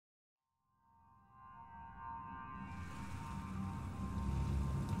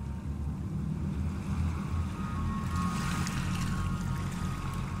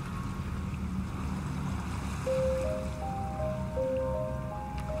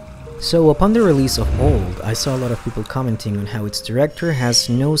So upon the release of Old, I saw a lot of people commenting on how its director has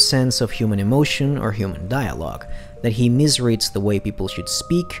no sense of human emotion or human dialogue, that he misreads the way people should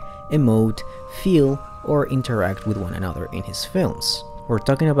speak, emote, feel, or interact with one another in his films. We're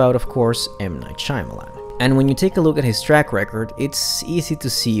talking about, of course, M. Night Shyamalan. And when you take a look at his track record, it's easy to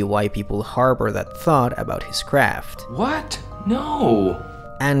see why people harbor that thought about his craft. What? No!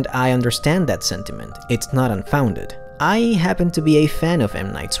 And I understand that sentiment. It's not unfounded. I happen to be a fan of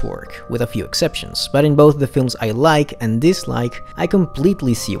M. Night's work, with a few exceptions, but in both the films I like and dislike, I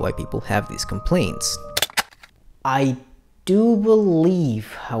completely see why people have these complaints. I do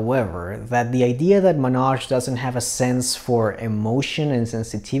believe, however, that the idea that Manoj doesn't have a sense for emotion and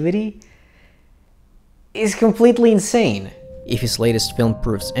sensitivity is completely insane. If his latest film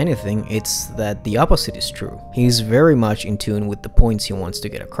proves anything, it's that the opposite is true. He's very much in tune with the points he wants to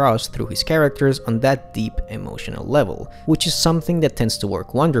get across through his characters on that deep emotional level, which is something that tends to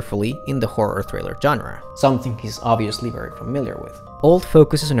work wonderfully in the horror thriller genre, something he's obviously very familiar with. Old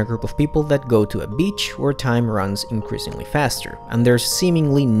focuses on a group of people that go to a beach where time runs increasingly faster, and there's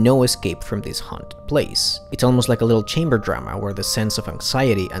seemingly no escape from this haunted place. It's almost like a little chamber drama where the sense of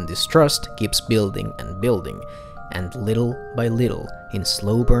anxiety and distrust keeps building and building. And little by little, in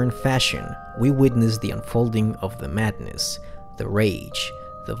slow burn fashion, we witness the unfolding of the madness, the rage,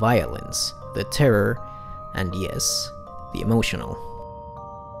 the violence, the terror, and yes, the emotional.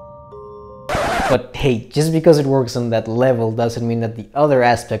 But hey, just because it works on that level doesn't mean that the other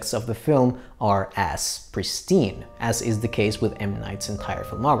aspects of the film are as pristine, as is the case with M. Night's entire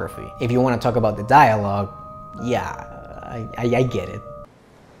filmography. If you want to talk about the dialogue, yeah, I get it.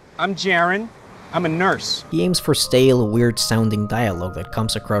 I'm Jaren. I'm a nurse. He aims for stale, weird-sounding dialogue that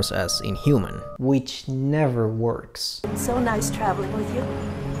comes across as inhuman, which never works. So nice traveling with you.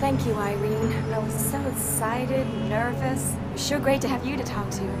 Thank you, Irene. I was so excited, nervous. It's sure great to have you to talk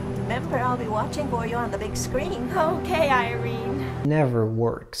to. Remember, I'll be watching for you on the big screen. Okay, Irene. Never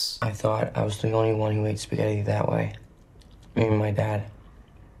works. I thought I was the only one who ate spaghetti that way. Me and my dad.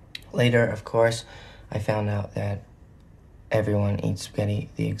 Later, of course, I found out that everyone eats spaghetti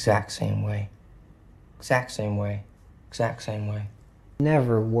the exact same way. Exact same way. Exact same way.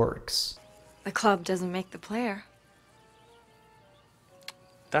 Never works. The club doesn't make the player.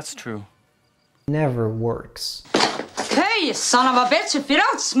 That's true. Never works. Hey, you son of a bitch, if you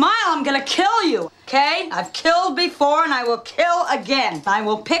don't smile, I'm gonna kill you, okay? I've killed before and I will kill again. I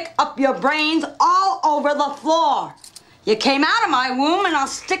will pick up your brains all over the floor. You came out of my womb and I'll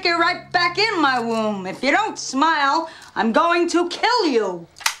stick you right back in my womb. If you don't smile, I'm going to kill you.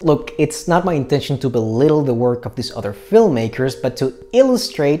 Look, it's not my intention to belittle the work of these other filmmakers, but to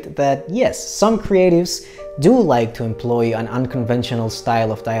illustrate that yes, some creatives do like to employ an unconventional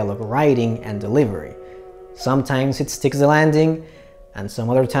style of dialogue writing and delivery. Sometimes it sticks the landing, and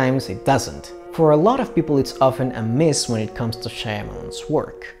some other times it doesn't. For a lot of people it's often a miss when it comes to Shyamalan's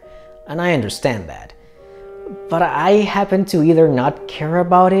work, and I understand that. But I happen to either not care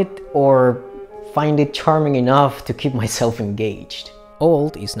about it or find it charming enough to keep myself engaged.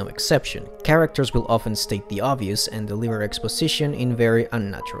 Old is no exception. Characters will often state the obvious and deliver exposition in very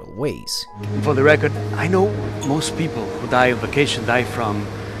unnatural ways. For the record, I know most people who die on vacation die from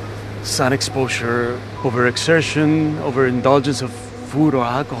sun exposure, overexertion, overindulgence of food or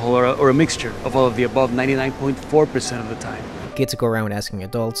alcohol, or a mixture of all of the above 99.4% of the time. Kids go around asking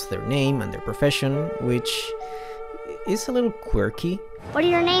adults their name and their profession, which is a little quirky. What are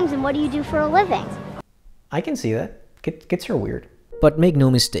your names and what do you do for a living? I can see that. Kids are weird. But make no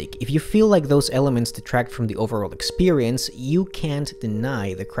mistake, if you feel like those elements detract from the overall experience, you can't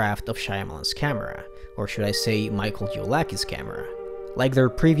deny the craft of Shyamalan's camera, or should I say Michael Giolacki's camera. Like their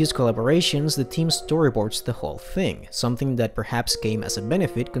previous collaborations, the team storyboards the whole thing, something that perhaps came as a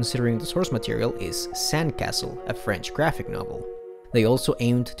benefit considering the source material is Sandcastle, a French graphic novel. They also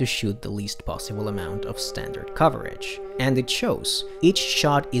aimed to shoot the least possible amount of standard coverage. And it shows. Each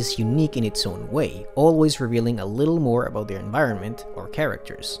shot is unique in its own way, always revealing a little more about their environment or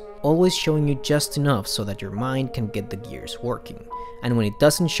characters. Always showing you just enough so that your mind can get the gears working. And when it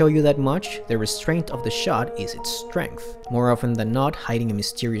doesn't show you that much, the restraint of the shot is its strength, more often than not hiding a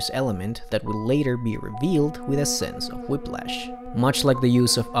mysterious element that will later be revealed with a sense of whiplash. Much like the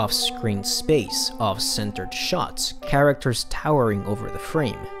use of off-screen space, off-centered shots, characters towering over the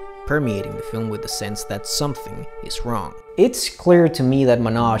frame, permeating the film with the sense that something is wrong. It's clear to me that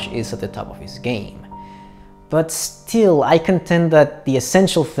Manoj is at the top of his game. But still, I contend that the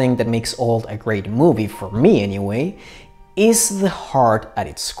essential thing that makes Old a great movie, for me anyway, is the heart at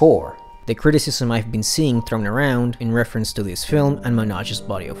its core. The criticism I've been seeing thrown around in reference to this film and Manoj's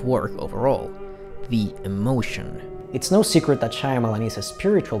body of work overall. The emotion. It's no secret that Shyamalan is a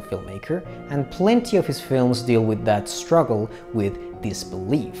spiritual filmmaker, and plenty of his films deal with that struggle with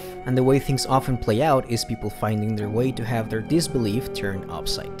disbelief. And the way things often play out is people finding their way to have their disbelief turned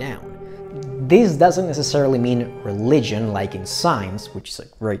upside down. This doesn't necessarily mean religion like in Signs, which is a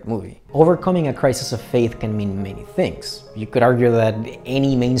great movie. Overcoming a crisis of faith can mean many things. You could argue that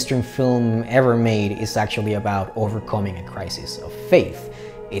any mainstream film ever made is actually about overcoming a crisis of faith.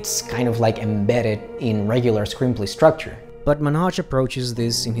 It's kind of like embedded in regular screenplay structure. But Manoj approaches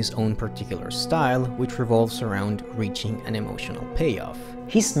this in his own particular style, which revolves around reaching an emotional payoff.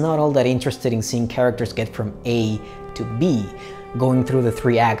 He's not all that interested in seeing characters get from A to B, going through the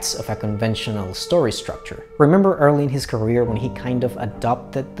 3 acts of a conventional story structure. Remember early in his career when he kind of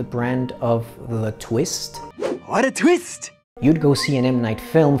adopted the brand of the twist? What a twist! You'd go see an M. Night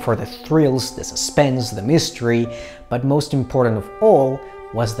film for the thrills, the suspense, the mystery, but most important of all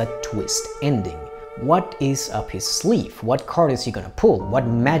was that twist ending. What is up his sleeve? What card is he gonna pull? What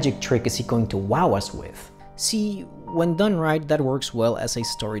magic trick is he going to wow us with? See, when done right, that works well as a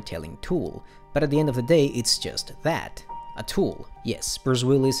storytelling tool, but at the end of the day, it's just that. A tool. Yes, Bruce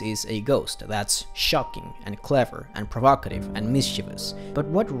Willis is a ghost. That's shocking and clever and provocative and mischievous. But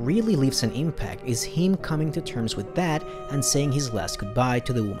what really leaves an impact is him coming to terms with that and saying his last goodbye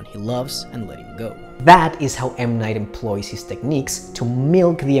to the woman he loves and letting go. That is how M. Night employs his techniques to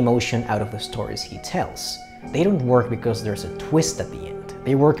milk the emotion out of the stories he tells. They don't work because there's a twist at the end.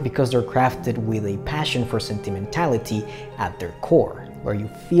 They work because they're crafted with a passion for sentimentality at their core, where you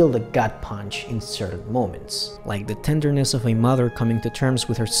feel the gut punch in certain moments, like the tenderness of a mother coming to terms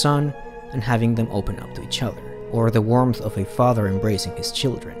with her son and having them open up to each other, or the warmth of a father embracing his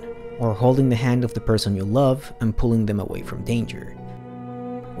children, or holding the hand of the person you love and pulling them away from danger,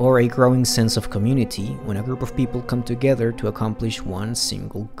 or a growing sense of community when a group of people come together to accomplish one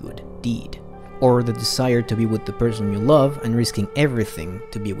single good deed, or the desire to be with the person you love and risking everything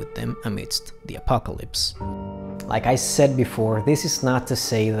to be with them amidst the apocalypse. Like I said before, this is not to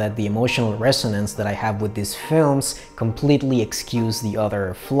say that the emotional resonance that I have with these films completely excuse the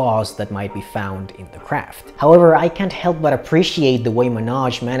other flaws that might be found in the craft. However, I can't help but appreciate the way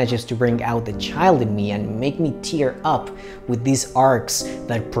Manoj manages to bring out the child in me and make me tear up with these arcs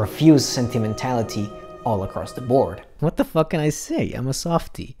that profuse sentimentality all across the board. What the fuck can I say? I'm a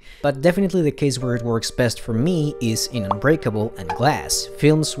softie. But definitely the case where it works best for me is in Unbreakable and Glass,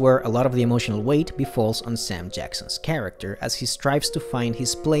 films where a lot of the emotional weight befalls on Sam Jackson's character as he strives to find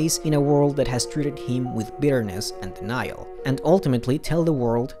his place in a world that has treated him with bitterness and denial, and ultimately tell the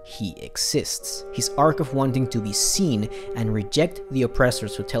world he exists. His arc of wanting to be seen and reject the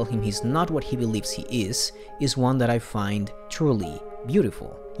oppressors who tell him he's not what he believes he is one that I find truly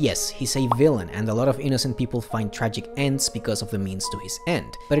beautiful. Yes, he's a villain, and a lot of innocent people find tragic ends because of the means to his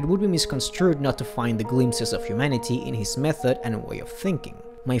end, but it would be misconstrued not to find the glimpses of humanity in his method and way of thinking.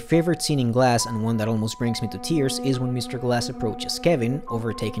 My favorite scene in Glass, and one that almost brings me to tears, is when Mr. Glass approaches Kevin,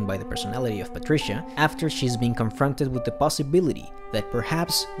 overtaken by the personality of Patricia, after she's been confronted with the possibility that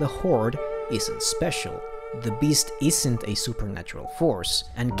perhaps the Horde isn't special. The beast isn't a supernatural force,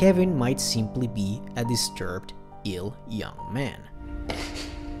 and Kevin might simply be a disturbed, ill young man.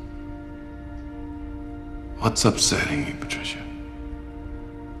 What's upsetting you, Patricia?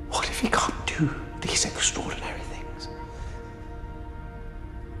 What if he can't do these extraordinary things?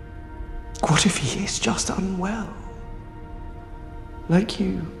 What if he is just unwell? Like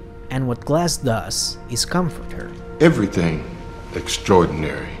you. And what Glass does is comfort her. Everything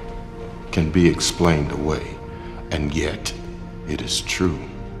extraordinary can be explained away, and yet it is true.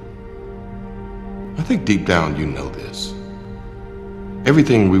 I think deep down you know this.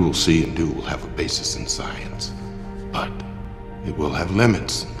 Everything we will see and do will have a basis in science, but it will have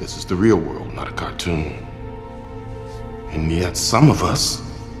limits. This is the real world, not a cartoon. And yet some of us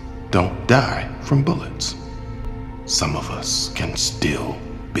don't die from bullets. Some of us can still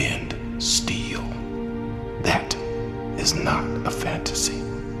bend steel. That is not a fantasy.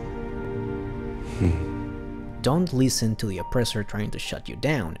 Don't listen to the oppressor trying to shut you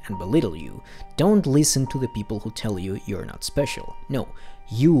down and belittle you. Don't listen to the people who tell you you're not special. No,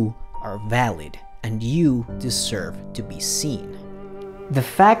 you are valid, and you deserve to be seen. The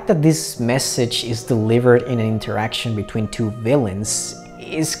fact that this message is delivered in an interaction between two villains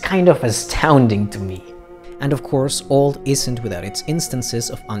is kind of astounding to me. And of course, Old isn't without its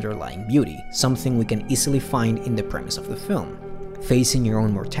instances of underlying beauty, something we can easily find in the premise of the film. facing your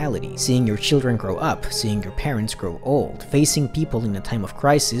own mortality, seeing your children grow up, seeing your parents grow old, facing people in a time of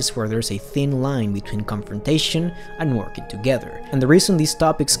crisis where there's a thin line between confrontation and working together. And the reason these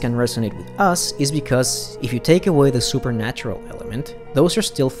topics can resonate with us is because if you take away the supernatural element, those are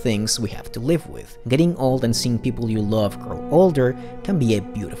still things we have to live with. Getting old and seeing people you love grow older can be a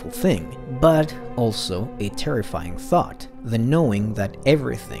beautiful thing, but also a terrifying thought. The knowing that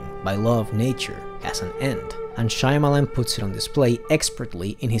everything, by law of nature, has an end. And Shyamalan puts it on display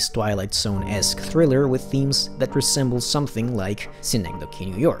expertly in his Twilight Zone-esque thriller with themes that resemble something like Synecdoche,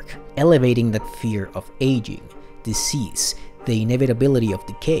 New York, elevating that fear of aging, disease, the inevitability of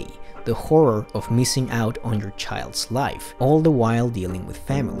decay, the horror of missing out on your child's life, all the while dealing with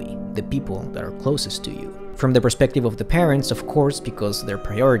family, the people that are closest to you. From the perspective of the parents, of course, because their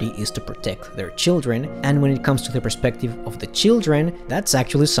priority is to protect their children, and when it comes to the perspective of the children, that's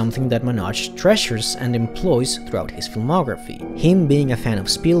actually something that Manoj treasures and employs throughout his filmography. Him being a fan of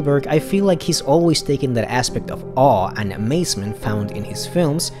Spielberg, I feel like he's always taken that aspect of awe and amazement found in his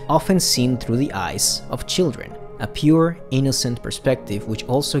films, often seen through the eyes of children. A pure, innocent perspective which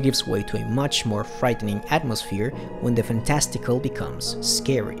also gives way to a much more frightening atmosphere when the fantastical becomes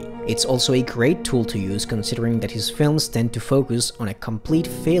scary. It's also a great tool to use considering that his films tend to focus on a complete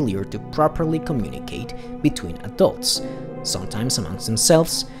failure to properly communicate between adults, sometimes amongst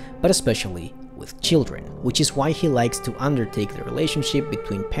themselves, but especially with children, which is why he likes to undertake the relationship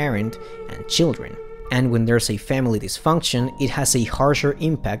between parent and children. And when there's a family dysfunction, it has a harsher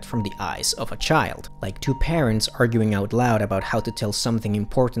impact from the eyes of a child, like two parents arguing out loud about how to tell something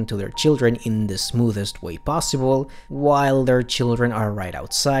important to their children in the smoothest way possible, while their children are right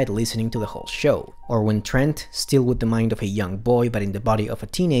outside listening to the whole show. Or when Trent, still with the mind of a young boy but in the body of a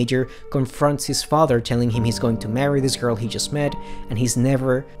teenager, confronts his father telling him he's going to marry this girl he just met and he's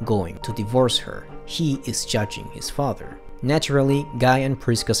never going to divorce her. He is judging his father. Naturally, Guy and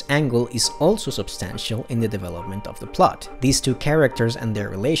Priska's angle is also substantial in the development of the plot. These two characters and their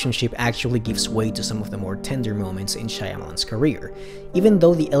relationship actually gives way to some of the more tender moments in Shyamalan's career. Even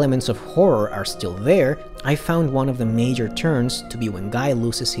though the elements of horror are still there, I found one of the major turns to be when Guy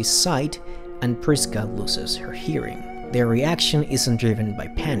loses his sight and Priska loses her hearing. Their reaction isn't driven by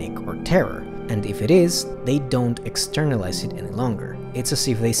panic or terror, and if it is, they don't externalize it any longer. It's as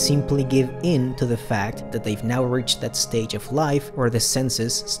if they simply give in to the fact that they've now reached that stage of life where the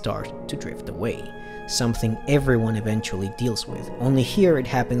senses start to drift away, something everyone eventually deals with, only here it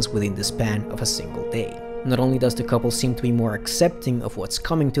happens within the span of a single day. Not only does the couple seem to be more accepting of what's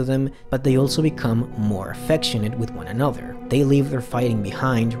coming to them, but they also become more affectionate with one another. They leave their fighting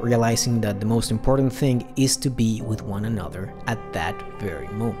behind, realizing that the most important thing is to be with one another at that very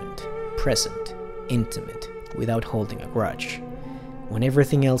moment. Present, intimate, without holding a grudge. When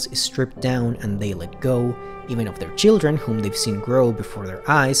everything else is stripped down and they let go, even of their children whom they've seen grow before their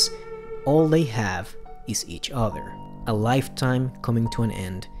eyes, all they have is each other. A lifetime coming to an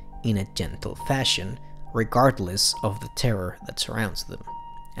end in a gentle fashion, regardless of the terror that surrounds them.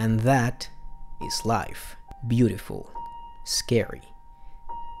 And that is life. Beautiful, scary,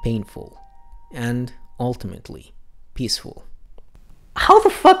 painful, and ultimately peaceful. How the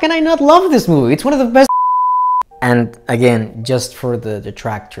fuck can I not love this movie? It's one of the best. And again, just for the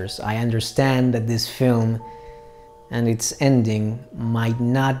detractors, I understand that this film and its ending might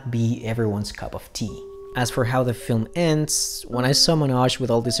not be everyone's cup of tea. As for how the film ends, when I saw Manoj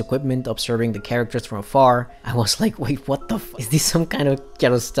with all this equipment observing the characters from afar, I was like, wait, what the f— is this some kind of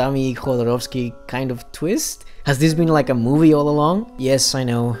Kiarostami, Jodorowsky kind of twist? Has this been like a movie all along? Yes, I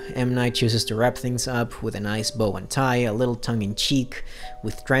know, M. Night chooses to wrap things up with a nice bow and tie, a little tongue-in-cheek,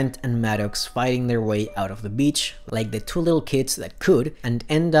 with Trent and Maddox fighting their way out of the beach, like the two little kids that could, and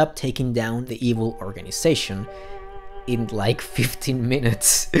end up taking down the evil organization in like 15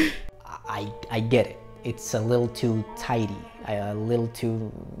 minutes. I get it. It's a little too tidy, a little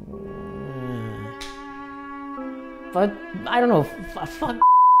too... But, I don't know, fuck.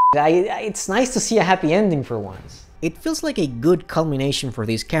 It's nice to see a happy ending for once. It feels like a good culmination for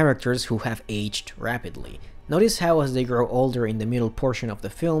these characters who have aged rapidly. Notice how as they grow older in the middle portion of the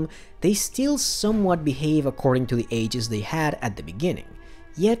film, they still somewhat behave according to the ages they had at the beginning.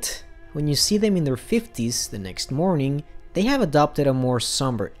 Yet, when you see them in their 50s the next morning, they have adopted a more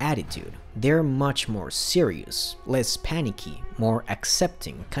somber attitude. They're much more serious, less panicky, more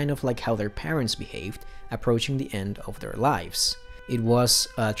accepting, kind of like how their parents behaved approaching the end of their lives. It was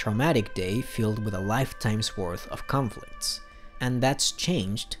a traumatic day filled with a lifetime's worth of conflicts. And that's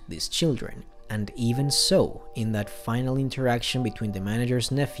changed these children. And even so, in that final interaction between the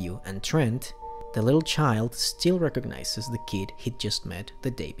manager's nephew and Trent, the little child still recognizes the kid he'd just met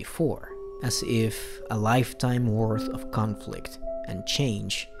the day before. As if a lifetime worth of conflict and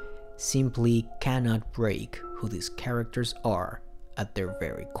change simply cannot break who these characters are at their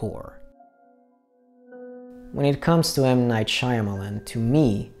very core. When it comes to M. Night Shyamalan, to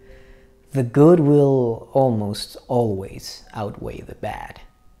me, the good will almost always outweigh the bad,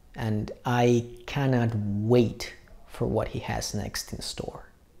 and I cannot wait for what he has next in store.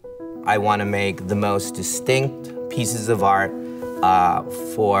 I want to make the most distinct pieces of art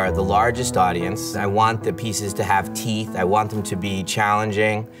for the largest audience. I want the pieces to have teeth, I want them to be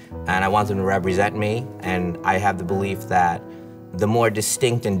challenging, and I want them to represent me, and I have the belief that the more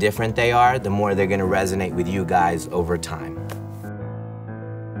distinct and different they are, the more they're going to resonate with you guys over time.